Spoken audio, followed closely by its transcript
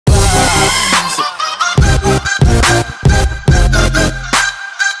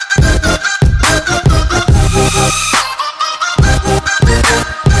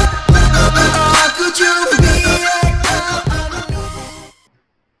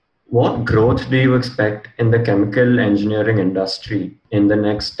What growth do you expect in the chemical engineering industry in the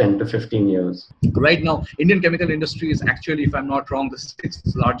next 10 to 15 years? Right now, Indian chemical industry is actually, if I'm not wrong, the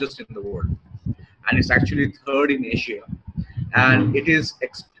sixth largest in the world, and it's actually third in Asia, and it is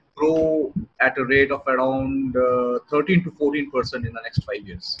grow at a rate of around 13 to 14% in the next 5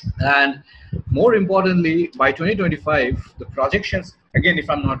 years. And more importantly, by 2025, the projections, again, if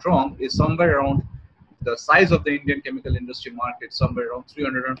I'm not wrong, is somewhere around the size of the Indian chemical industry market, somewhere around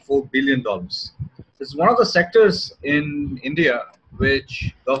 $304 billion. This is one of the sectors in India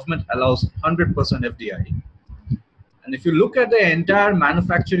which government allows 100% FDI. And if you look at the entire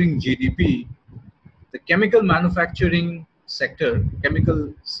manufacturing GDP, the chemical manufacturing sector,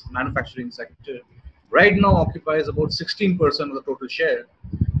 right now occupies about 16% of the total share.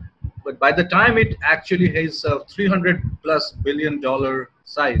 But by the time it actually has a $300+ billion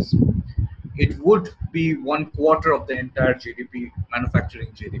size, it would be 1/4 of the entire GDP,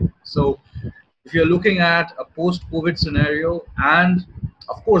 manufacturing GDP. So if you're looking at a post-COVID scenario, and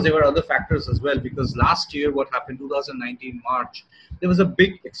of course there were other factors as well, because last year what happened, 2019 March, there was a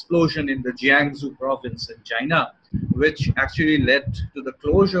big explosion in the Jiangsu province in China, which actually led to the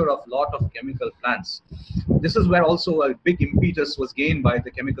closure of a lot of chemical plants. This is where also a big impetus was gained by the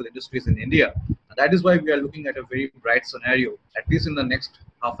chemical industries in India. And that is why we are looking at a very bright scenario, at least in the next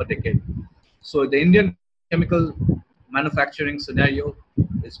half a decade. So the Indian chemical manufacturing scenario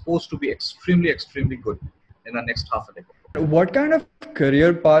is supposed to be extremely good in the next half a decade. What kind of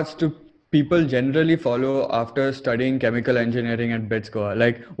career paths do people generally follow after studying chemical engineering at BITS Goa?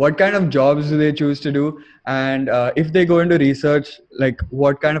 Like, what kind of jobs do they choose to do? And if they go into research, like,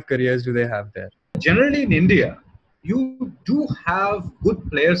 what kind of careers do they have there? Generally in India, you do have good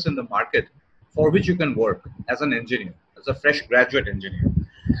players in the market for which you can work as an engineer, as a fresh graduate engineer.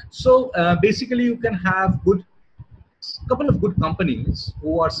 So basically you can have couple of good companies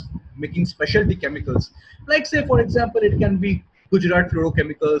who are making specialty chemicals. Like say, for example, it can be Gujarat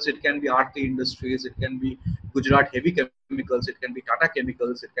Fluorochemicals, it can be Aarti Industries, it can be Gujarat Heavy Chemicals, it can be Tata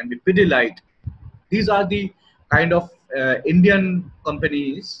Chemicals, it can be Pidilite. These are the kind of Indian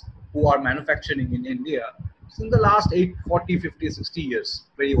companies who are manufacturing in India in the last 40, 50, 60 years,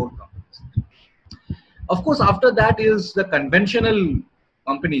 very old companies. Of course, after that is the conventional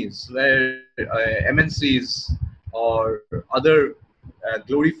companies where MNCs or other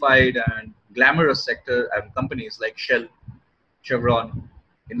glorified and glamorous sector and companies like Shell, Chevron,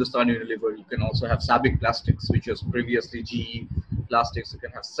 Hindustan Unilever. You can also have Sabic Plastics, which was previously GE Plastics. You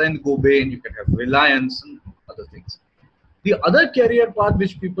can have Saint-Gobain, you can have Reliance and other things. The other career path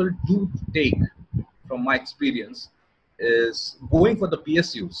which people do take, from my experience, is going for the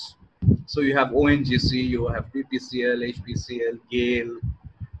PSUs. So you have ONGC, you have BPCL, HPCL, GAIL.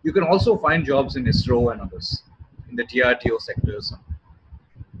 You can also find jobs in ISRO and others, in the DRDO sectors.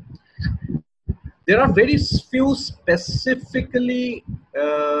 There are very few specifically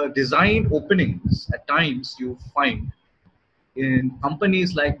designed openings at times you find in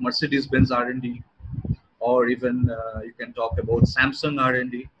companies like Mercedes-Benz R&D, or even you can talk about Samsung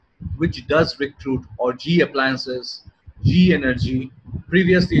R&D, which does recruit, or GE Appliances, GE Energy.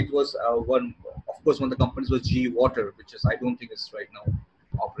 Previously, it was one of the companies was GE Water, which is, I don't think it's right now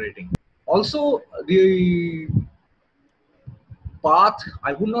operating. Also, the path,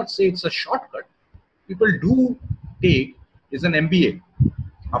 I would not say it's a shortcut, people do take is an MBA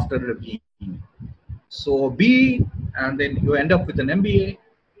after a BE. So B, and then you end up with an MBA,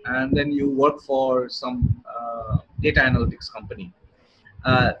 and then you work for some data analytics company.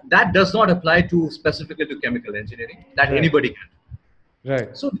 That does not apply to specifically to chemical engineering, that right. Anybody can.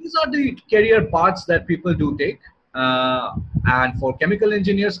 Right. So these are the career paths that people do take. And for chemical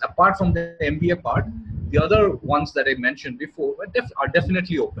engineers, apart from the MBA part, the other ones that I mentioned before are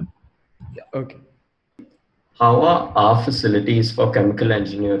definitely open. Yeah. Okay. How are our facilities for chemical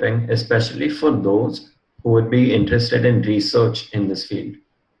engineering, especially for those who would be interested in research in this field?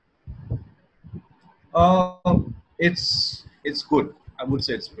 It's good. I would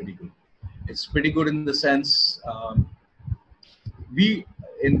say it's pretty good. It's pretty good in the sense we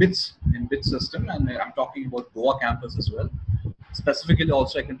in BITS system, and I'm talking about Goa campus as well. Specifically,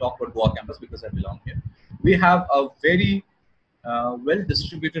 also I can talk about Goa campus because I belong here. We have a very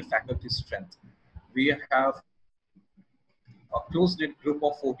well-distributed faculty strength. We have a close-knit group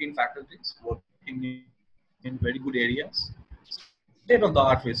of 14 faculties working in very good areas.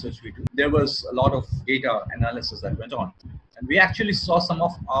 State-of-the-art research we do. There was a lot of data analysis that went on. And we actually saw some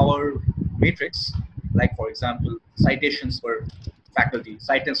of our matrix, like for example, citations per faculty,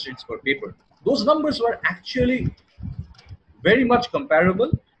 citations per paper. Those numbers were actually very much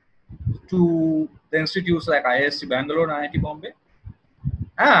comparable to the institutes like IISc Bangalore and IIT Bombay.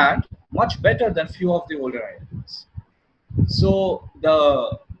 and much better than few of the older IITs. So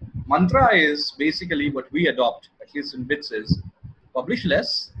the mantra is basically what we adopt, at least in BITS, is publish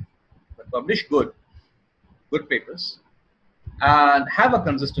less, but publish good papers, and have a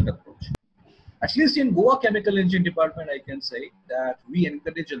consistent approach. At least in Goa Chemical Engineering Department, I can say that we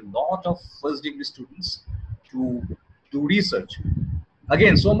encourage a lot of first degree students to do research.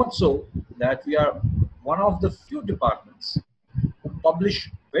 Again, so much so that we are one of the few departments who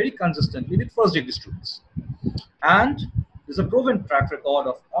publish very consistently with first degree students. And there's a proven track record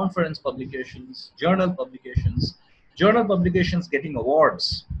of conference publications, journal publications getting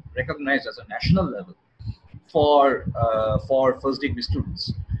awards recognized as a national level for first degree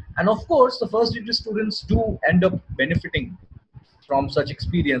students. And of course, the first degree students do end up benefiting from such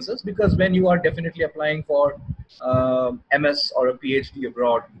experiences, because when you are definitely applying for MS or a PhD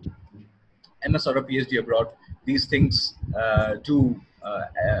abroad, these things do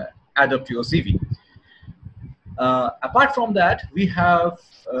add up to your CV. Apart from that, we are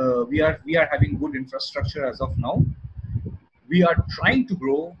having good infrastructure as of now. We are trying to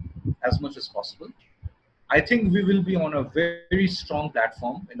grow as much as possible. I think we will be on a very strong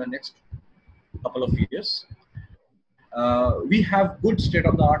platform in the next couple of years. We have good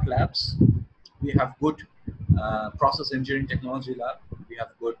state-of-the-art labs. We have good process engineering technology lab. We have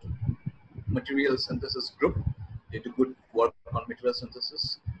good material synthesis group. They do good work on material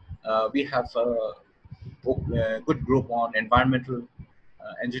synthesis. We have good group on environmental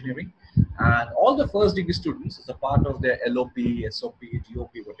engineering, and all the first degree students, as a part of their LOP, SOP,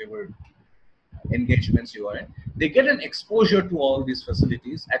 GOP, whatever engagements you are in, they get an exposure to all these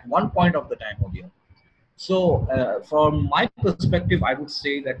facilities at one point of the time or the other. So from my perspective, I would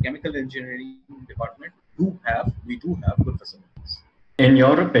say that chemical engineering department we do have good facilities. In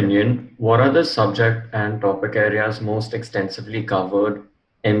your opinion, what are the subject and topic areas most extensively covered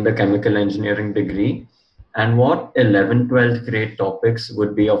in the chemical engineering degree, and what 11th, 12th grade topics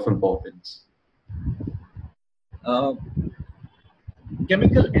would be of importance? Uh,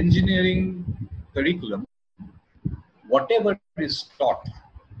 Chemical engineering curriculum, whatever is taught,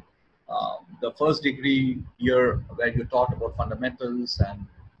 the first degree year where you taught about fundamentals and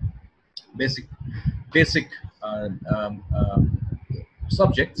basic uh, um, um,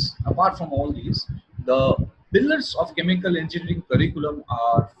 subjects. Apart from all these, the pillars of chemical engineering curriculum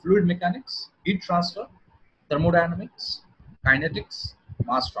are fluid mechanics, heat transfer, thermodynamics, kinetics,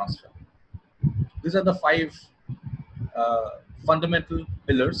 mass transfer. These are the five uh, fundamental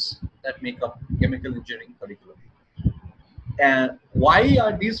pillars that make up chemical engineering curriculum. And why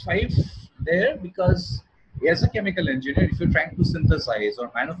are these five there? Because as a chemical engineer, if you're trying to synthesize or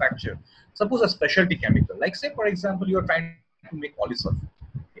manufacture, suppose a specialty chemical, like say for example, you're trying to make polysulfate.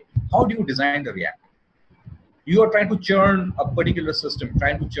 How do you design the reactor? You are trying to churn a particular system,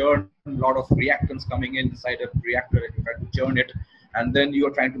 trying to churn a lot of reactants coming in inside a reactor, and you try to churn it, and then you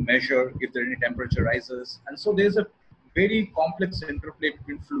are trying to measure if there any temperature rises. And so there's a very complex interplay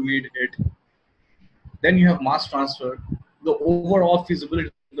between fluid, heat. Then you have mass transfer. The overall feasibility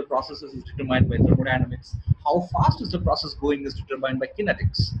of the processes is determined by thermodynamics. How fast is the process going is determined by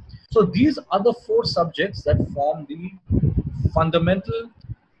kinetics. So these are the four subjects that form the fundamental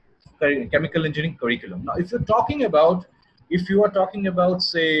chemical engineering curriculum. Now, if you are talking about,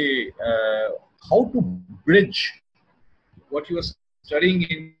 say, how to bridge what you are studying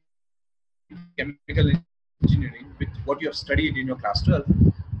in chemical engineering with what you have studied in your class 12,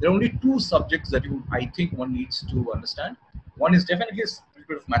 there are only two subjects that I think one needs to understand. One is definitely a little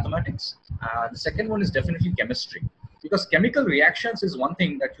bit of mathematics. The second one is definitely chemistry, because chemical reactions is one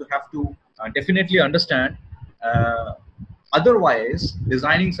thing that you have to definitely understand. Otherwise,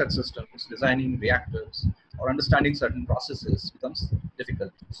 designing such systems, designing reactors, or understanding certain processes becomes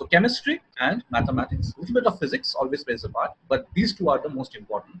difficult. So chemistry and mathematics, a little bit of physics always plays a part, but these two are the most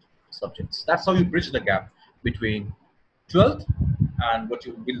important subjects. That's how you bridge the gap between 12th and what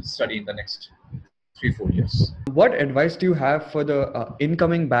you will study in the next 3-4 years. What advice do you have for the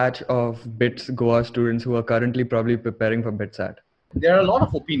incoming batch of BITS Goa students who are currently probably preparing for BITSAT? There are a lot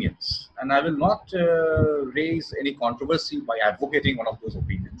of opinions, and I will not raise any controversy by advocating one of those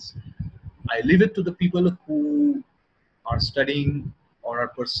opinions. I leave it to the people who are studying or are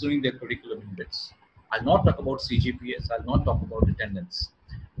pursuing their curriculum in BITS. I'll not talk about CGPAs, I'll not talk about attendance.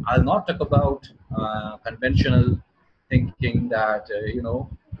 I'll not talk about conventional thinking that,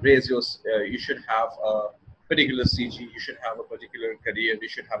 you should have a particular CG, you should have a particular career, you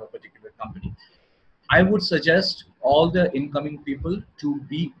should have a particular company. I would suggest all the incoming people to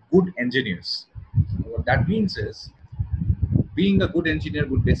be good engineers. What that means is, being a good engineer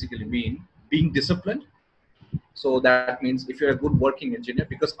would basically mean being disciplined, So that means if you're a good working engineer,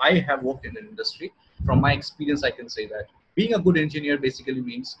 because I have worked in an industry, from my experience, I can say that being a good engineer basically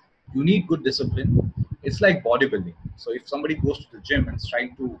means you need good discipline. It's like bodybuilding. So if somebody goes to the gym and is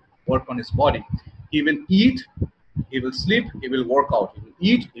trying to work on his body, he will eat, he will sleep, he will work out. He will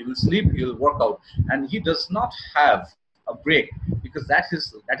eat, he will sleep, he will work out. And he does not have a break because that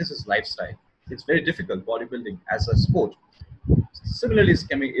is his lifestyle. It's very difficult bodybuilding as a sport. Similarly,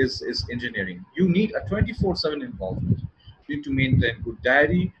 is engineering. You need a 24/7 involvement. You need to maintain good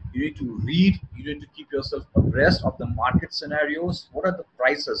diary. You need to read. You need to keep yourself abreast of the market scenarios. What are the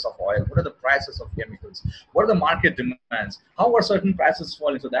prices of oil? What are the prices of chemicals? What are the market demands? How are certain prices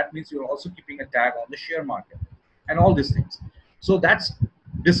falling? So that means you're also keeping a tag on the share market and all these things. So that's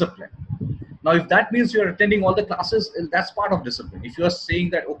discipline. Now, if that means you're attending all the classes, that's part of discipline. If you're saying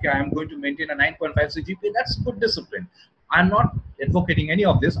that, okay, I'm going to maintain a 9.5 CGPA, that's good discipline. I'm not advocating any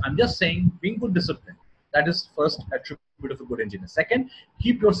of this. I'm just saying being good discipline. That is first attribute of a good engineer. Second,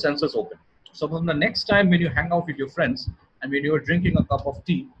 keep your senses open. So from the next time when you hang out with your friends and when you're drinking a cup of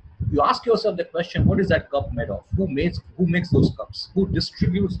tea, you ask yourself the question, what is that cup made of? Who makes those cups? Who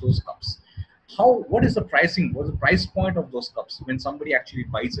distributes those cups? What is the pricing, what's the price point of those cups when somebody actually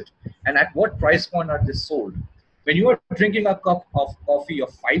buys it, and at what price point are they sold? When you are drinking a cup of coffee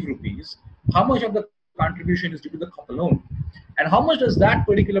of 5 rupees, how much of the contribution is due to the cup alone, and how much does that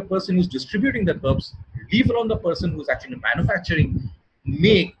particular person who's distributing the cups, leave alone the person who's actually manufacturing,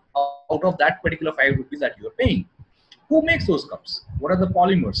 make out of that particular 5 rupees that you're paying? Who makes those cups? What are the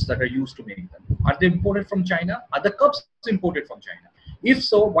polymers that are used to make them? Are they imported from China? Are the cups imported from China? If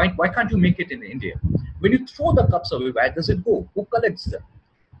so, why can't you make it in India? When you throw the cups away, where does it go? Who collects them?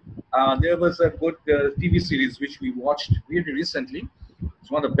 There was a good TV series which we watched really recently.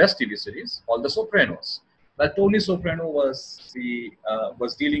 It's one of the best TV series called The Sopranos. Well, Tony Soprano was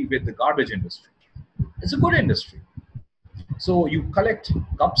dealing with the garbage industry. It's a good industry. So you collect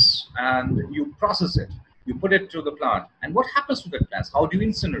cups and you process it. You put it through the plant. And what happens to the plants? How do you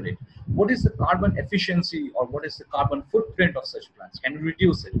incinerate? What is the carbon efficiency or what is the carbon footprint of such plants? Can you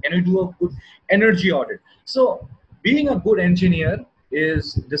reduce it? Can you do a good energy audit? So being a good engineer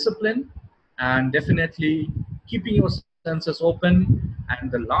is discipline and definitely keeping your senses open.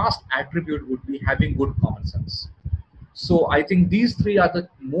 And the last attribute would be having good common sense. So I think these three are the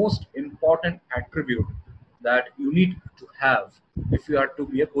most important attribute that you need to have if you are to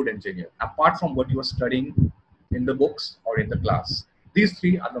be a good engineer, apart from what you are studying in the books or in the class. These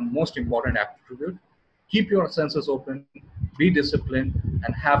three are the most important attribute. Keep your senses open, be disciplined,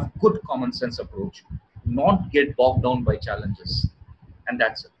 and have good common sense approach. Not get bogged down by challenges. And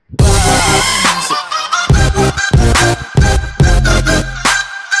that's it.